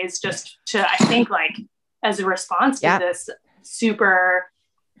these days, just to, I think, like as a response to this super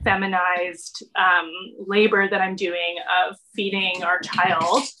feminized labor that I'm doing of feeding our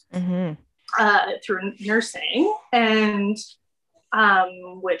child through nursing, and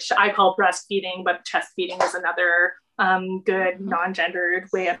which I call breastfeeding, but chest feeding is another good non-gendered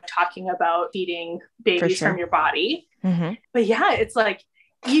way of talking about feeding babies from your body. But yeah, it's like,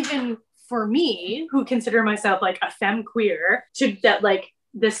 even for me, who consider myself like a femme queer, to that like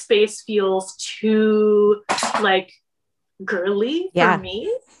this space feels too like girly for me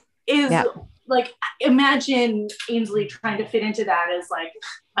is like, imagine Ainsley trying to fit into that as like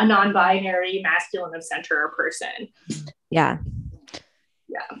a non-binary masculine of center person.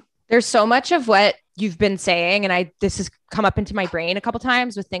 There's so much of what you've been saying, and this has come up into my brain a couple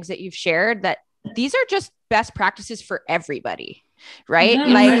times with things that you've shared, that these are just best practices for everybody, right?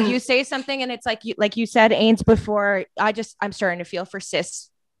 Like you say something and it's like you said, Ains, before, I'm starting to feel for cis,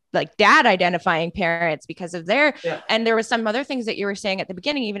 like dad identifying parents because of their, and there was some other things that you were saying at the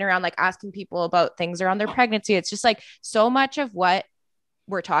beginning, even around like asking people about things around their pregnancy. It's just like so much of what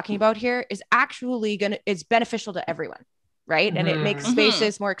we're talking about here is actually is beneficial to everyone. Right. And it makes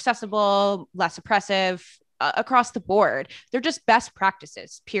spaces more accessible, less oppressive across the board. They're just best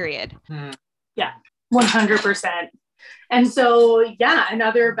practices, period. Yeah, 100%. And so,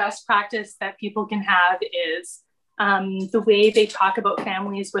 another best practice that people can have is the way they talk about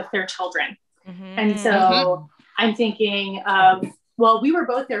families with their children. And so I'm thinking of, well, we were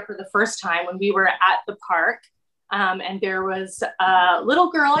both there for the first time when we were at the park. And there was a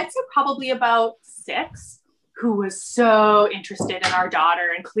little girl, I'd say probably about 6, who was so interested in our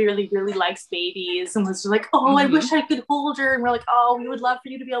daughter and clearly really likes babies, and was like, oh, I wish I could hold her. And we're like, oh, we would love for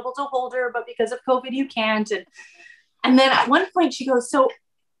you to be able to hold her, but because of COVID, you can't. And then at one point she goes, so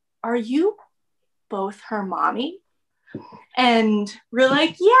are you both her mommy? And we're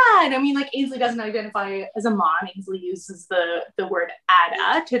like, yeah. And I mean, like, Ainsley doesn't identify as a mom. Ainsley uses the word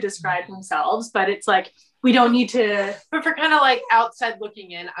Ada to describe themselves, but it's like, we don't need to. But for kind of like outside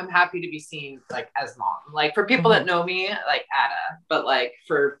looking in, I'm happy to be seen like as mom. Like for people that know me, like Ada, but like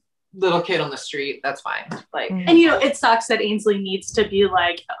for little kid on the street, that's fine. Like, and you know, it sucks that Ainsley needs to be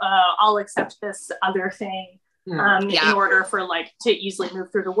like, I'll accept this other thing in order for like to easily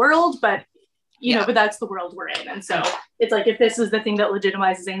move through the world. But you know, but that's the world we're in. And so it's like, if this is the thing that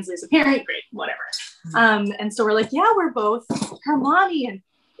legitimizes Ainsley as a parent, great, whatever. And so we're like, yeah, we're both her mommy. And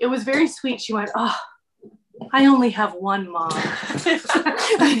it was very sweet. She went, oh, I only have one mom. She's like,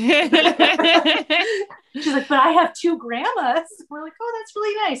 but I have 2 grandmas. We're like, oh, that's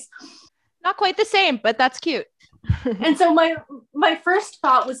really nice. Not quite the same, but that's cute. And so my first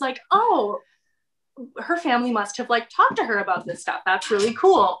thought was like, oh, her family must have like talked to her about this stuff. That's really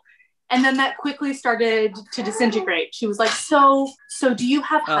cool. And then that quickly started to disintegrate. She was like, so do you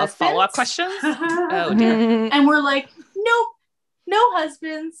have husbands? Follow-up questions? Oh dear. And we're like, nope, no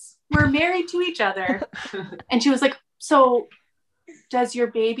husbands. We're married to each other. And she was like, so does your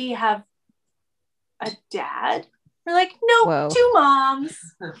baby have a dad? We're like, no, Whoa. 2 moms.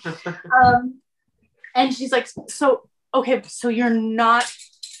 And she's like, so, okay, so you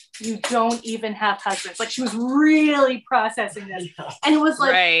don't even have husbands. Like she was really processing this. And it was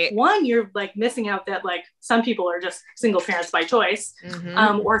like, Right. one, you're like missing out that like some people are just single parents by choice,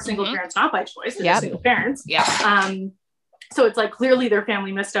 or single parents not by choice. They're just single parents. Yeah. So it's like clearly their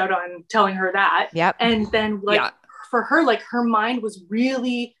family missed out on telling her that. Yep. And then like for her, like her mind was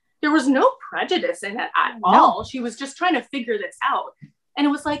really, there was no prejudice in it at all. She was just trying to figure this out. And it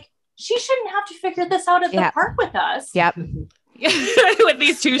was like, she shouldn't have to figure this out at the park with us. Yep. With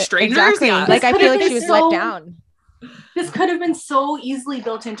these 2 strangers. Exactly. Yeah. Like I feel like she was let down. This could have been so easily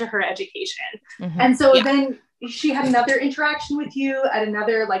built into her education. And so then she had another interaction with you at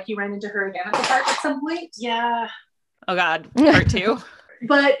another, like you ran into her again at the park at some point. Yeah. Oh God, part 2.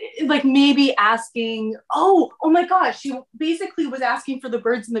 But like maybe asking, oh my gosh, she basically was asking for the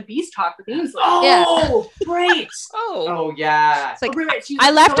birds and the bees talk with Ainsley. Oh, right. Oh Yeah. It's like, Right. She was I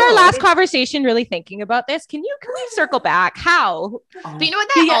left so our last excited. conversation really thinking about this. Can we circle back? How? But you know what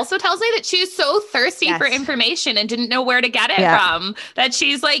that also tells me? That she's so thirsty for information and didn't know where to get it from, that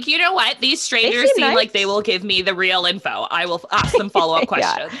she's like, you know what? These strangers seem like they will give me the real info. I will ask them follow-up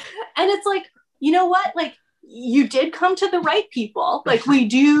questions. And it's like, you know what? Like, you did come to the right people. Like we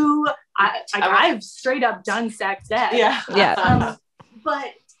do, I've straight up done sex ed. Yeah.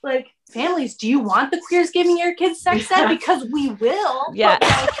 But like families, do you want the queers giving your kids sex ed? Because we will. Yeah. But,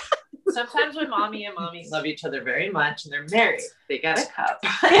 like, Sometimes when mommy and mommy love each other very much and they're married, they get a cup.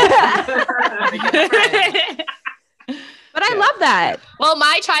 They get a friend. But I love that. Well,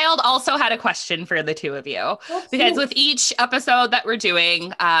 my child also had a question for the 2 of you, because with each episode that we're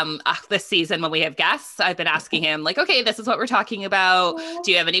doing this season, when we have guests, I've been asking him like, okay, this is what we're talking about.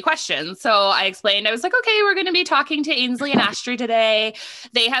 Do you have any questions? So I explained, I was like, okay, we're going to be talking to Ainsley and Astrid today.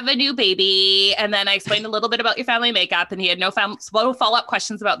 They have a new baby. And then I explained a little bit about your family makeup, and he had no follow-up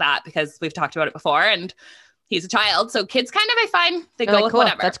questions about that because we've talked about it before. And he's a child. So kids kind of, I find they go with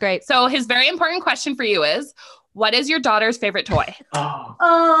whatever. That's great. So his very important question for you is, what is your daughter's favorite toy?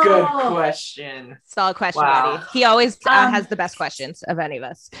 Good question. Solid question, Wow. buddy. He always has the best questions of any of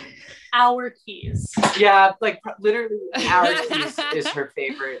us. our keys. Yeah, like literally our keys is her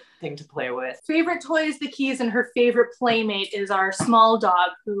favorite thing to play with. Favorite toy is the keys, and her favorite playmate is our small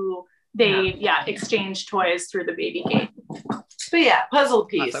dog who they exchange toys through the baby gate. But yeah, puzzle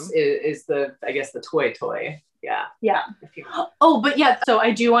piece Awesome. is the, I guess, the toy. Yeah. Yeah. Oh, but yeah, so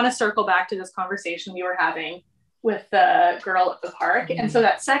I do want to circle back to this conversation we were having with the girl at the park. Mm-hmm. And so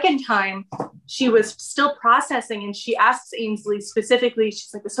that second time she was still processing, and she asks Ainsley specifically,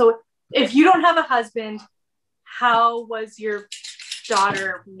 she's like, so if you don't have a husband, how was your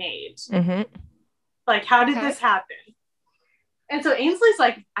daughter made? Mm-hmm. Like, how did this happen? And so Ainsley's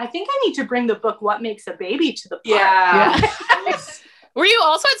like, I think I need to bring the book, What Makes a Baby, to the park. Yeah. Were you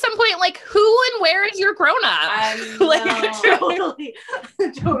also at some point like, who and where is your grown up?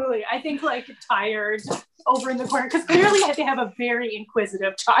 Totally. I think like tired over in the corner, because clearly they have a very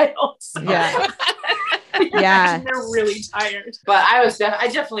inquisitive child. So. Yeah. Yeah. They're really tired. But I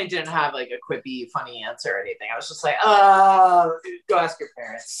definitely didn't have like a quippy, funny answer or anything. I was just like, oh, go ask your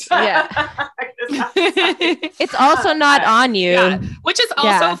parents. Yeah. It's also not on you. Yeah. Which is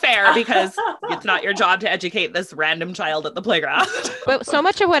also fair, because it's not your job to educate this random child at the playground. But so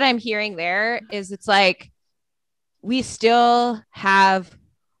much of what I'm hearing there is it's like, we still have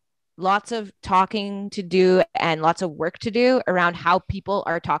lots of talking to do and lots of work to do around how people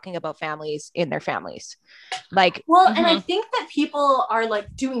are talking about families in their families. Like, well, and I think that people are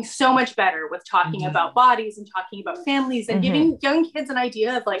like doing so much better with talking about bodies and talking about families and giving young kids an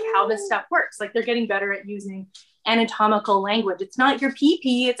idea of like how this stuff works. Like, they're getting better at using anatomical language. It's not your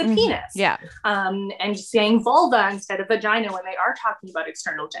pee-pee, it's a penis. Yeah. And saying vulva instead of vagina when they are talking about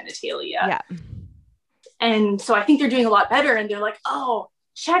external genitalia. Yeah. And so I think they're doing a lot better, and they're like, oh,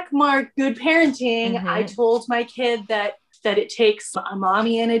 check mark, good parenting. I told my kid that that it takes a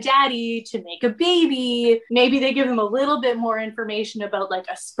mommy and a daddy to make a baby. Maybe they give them a little bit more information about like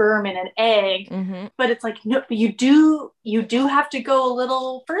a sperm and an egg, but it's like, no, you do have to go a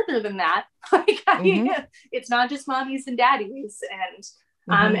little further than that. Like, it's not just mommies and daddies.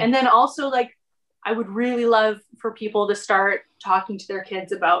 And then also, like, I would really love for people to start talking to their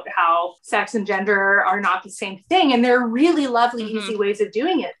kids about how sex and gender are not the same thing. And there are really lovely, easy ways of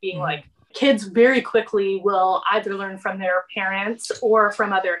doing it, being like, kids very quickly will either learn from their parents or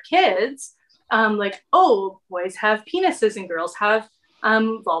from other kids, like, oh, boys have penises and girls have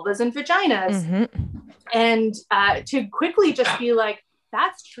vulvas and vaginas. And to quickly just be like,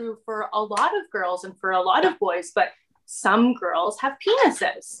 that's true for a lot of girls and for a lot of boys, but some girls have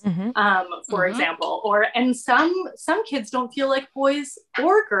penises, for example, and some kids don't feel like boys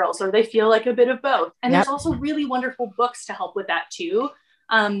or girls, or they feel like a bit of both. And there's also really wonderful books to help with that too.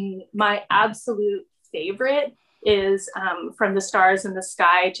 My absolute favorite is From the Stars in the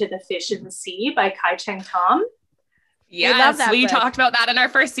Sky to the Fish in the Sea by Kai-Cheng Tom. Yes, we talked about that in our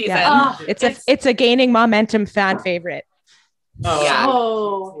first season. Yeah. It's a Gaining Momentum fan favorite.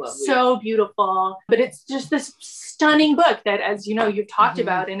 So beautiful. But it's just this stunning book that, as you know, you've talked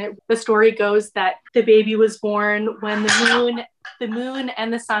about, and the story goes that the baby was born when the moon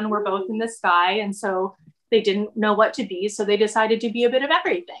and the sun were both in the sky, and so they didn't know what to be, so they decided to be a bit of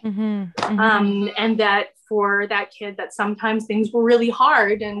everything. And that for that kid, that sometimes things were really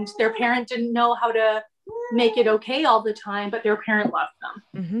hard and their parent didn't know how to make it okay all the time, but their parent loved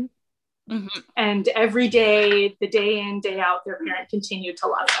them. And every day, the day in, day out, their parent continued to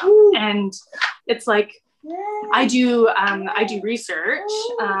love them. And it's like, I do research,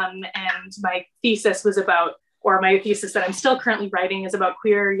 and my thesis was about, or my thesis that I'm still currently writing is about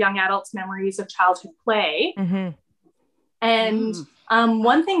queer young adults' memories of childhood play. And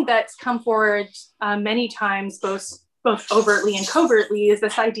one thing that's come forward many times, both overtly and covertly, is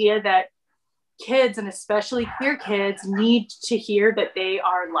this idea that kids, and especially queer kids, need to hear that they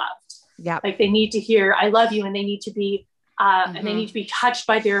are loved. Like, they need to hear "I love you," and they need to be and they need to be touched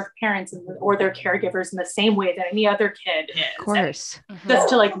by their parents or their caregivers in the same way that any other kid is. Of course. Just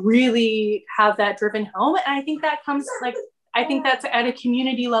to like really have that driven home. And I think that comes I think that's at a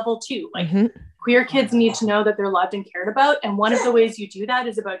community level too. Like, queer kids need to know that they're loved and cared about. And one of the ways you do that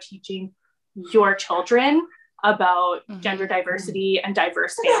is about teaching your children about gender diversity and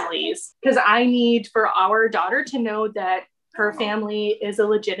diverse families. Because I need for our daughter to know that her family is a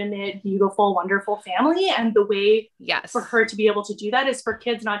legitimate, beautiful, wonderful family. And the way for her to be able to do that is for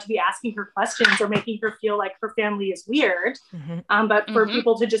kids not to be asking her questions or making her feel like her family is weird. But for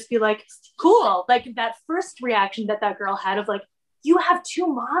people to just be like, cool. Like that first reaction that girl had of like, you have two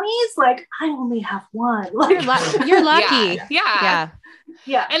mommies? Like, I only have one. Like, you're lucky. Yeah.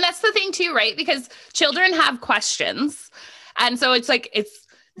 And that's the thing too, right? Because children have questions. And so it's like,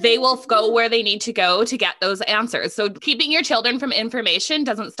 they will go where they need to go to get those answers. So keeping your children from information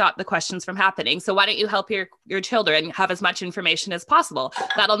doesn't stop the questions from happening. So why don't you help your children have as much information as possible?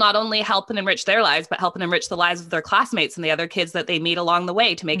 That'll not only help and enrich their lives, but help and enrich the lives of their classmates and the other kids that they meet along the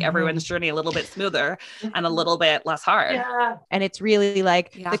way to make everyone's journey a little bit smoother and a little bit less hard. And it's really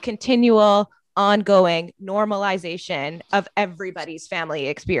like the continual ongoing normalization of everybody's family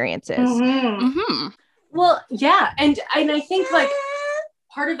experiences. Well, yeah. And I think like,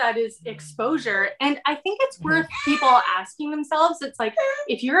 part of that is exposure. And I think it's worth people asking themselves. It's like,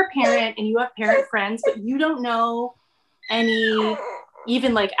 if you're a parent and you have parent friends, but you don't know any,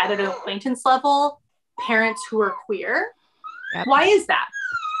 even like at an acquaintance level, parents who are queer, why is that?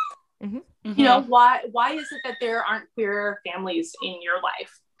 You know, why is it that there aren't queer families in your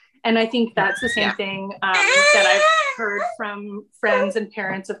life? And I think that's the same thing that I've heard from friends and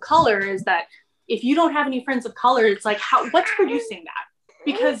parents of color, is that if you don't have any friends of color, it's like, what's producing that?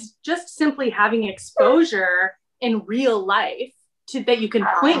 Because just simply having exposure in real life that you can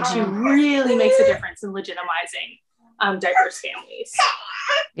point to really makes a difference in legitimizing diverse families.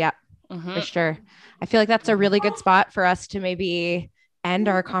 For sure. I feel like that's a really good spot for us to maybe end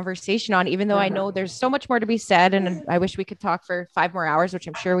our conversation on, even though I know there's so much more to be said, and I wish we could talk for 5 more hours, which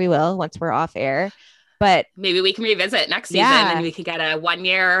I'm sure we will once we're off air. But maybe we can revisit next season and we can get a 1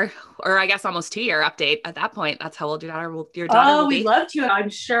 year, or I guess almost 2 year update at that point. That's how old your daughter will be. We'd love to. I'm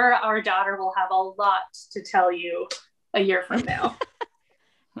sure our daughter will have a lot to tell you a year from now.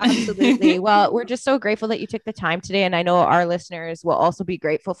 Absolutely. Well, we're just so grateful that you took the time today. And I know our listeners will also be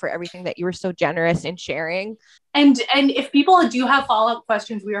grateful for everything that you were so generous in sharing. And if people do have follow-up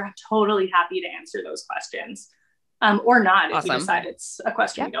questions, we are totally happy to answer those questions. Or not, if we decide it's a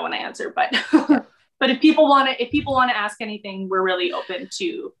question we don't want to answer. But But if people want to ask anything, we're really open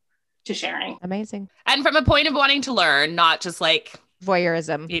to to sharing. Amazing. And from a point of wanting to learn, not just like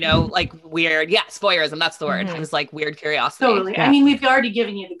Voyeurism. you know, like weird. Yes, voyeurism. That's the word. It was like weird curiosity. Totally. Yeah. I mean, we've already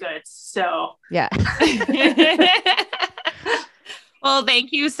given you the goods, so Yeah. Well,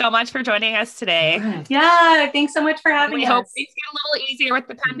 thank you so much for joining us today. yeah. Thanks so much for having We us. hope things get a little easier with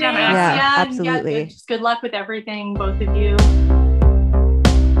the pandemic. Thanks. Yeah, absolutely. Just good luck with everything, both of you.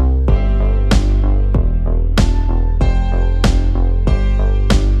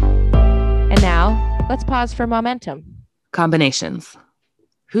 And now let's pause for momentum. Combinations.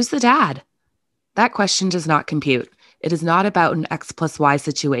 Who's the dad? That question does not compute. It is not about an X plus Y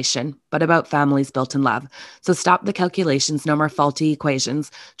situation, but about families built in love. So stop the calculations, no more faulty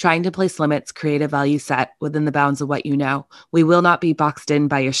equations, trying to place limits, create a value set within the bounds of what you know. We will not be boxed in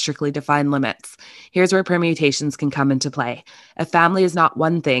by your strictly defined limits. Here's where permutations can come into play. A family is not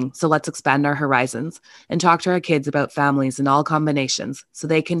one thing, so let's expand our horizons and talk to our kids about families in all combinations so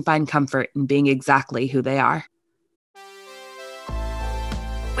they can find comfort in being exactly who they are.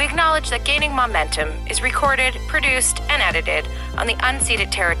 We acknowledge that Gaining Momentum is recorded, produced, and edited on the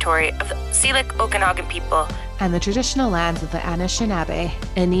unceded territory of the Syilx Okanagan people and the traditional lands of the Anishinaabe,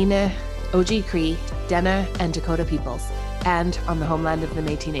 Anina, Oji-Cree, Dena, and Dakota peoples, and on the homeland of the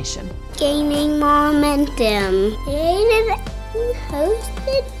Métis Nation. Gaining Momentum. Created and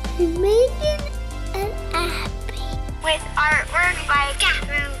hosted by Megan and Abby. With artwork by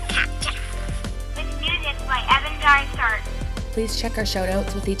Catherine Katja. With music by Evan Dysart. Please check our show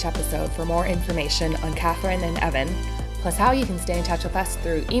notes with each episode for more information on Catherine and Evan, plus how you can stay in touch with us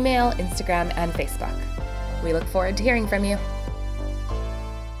through email, Instagram, and Facebook. We look forward to hearing from you.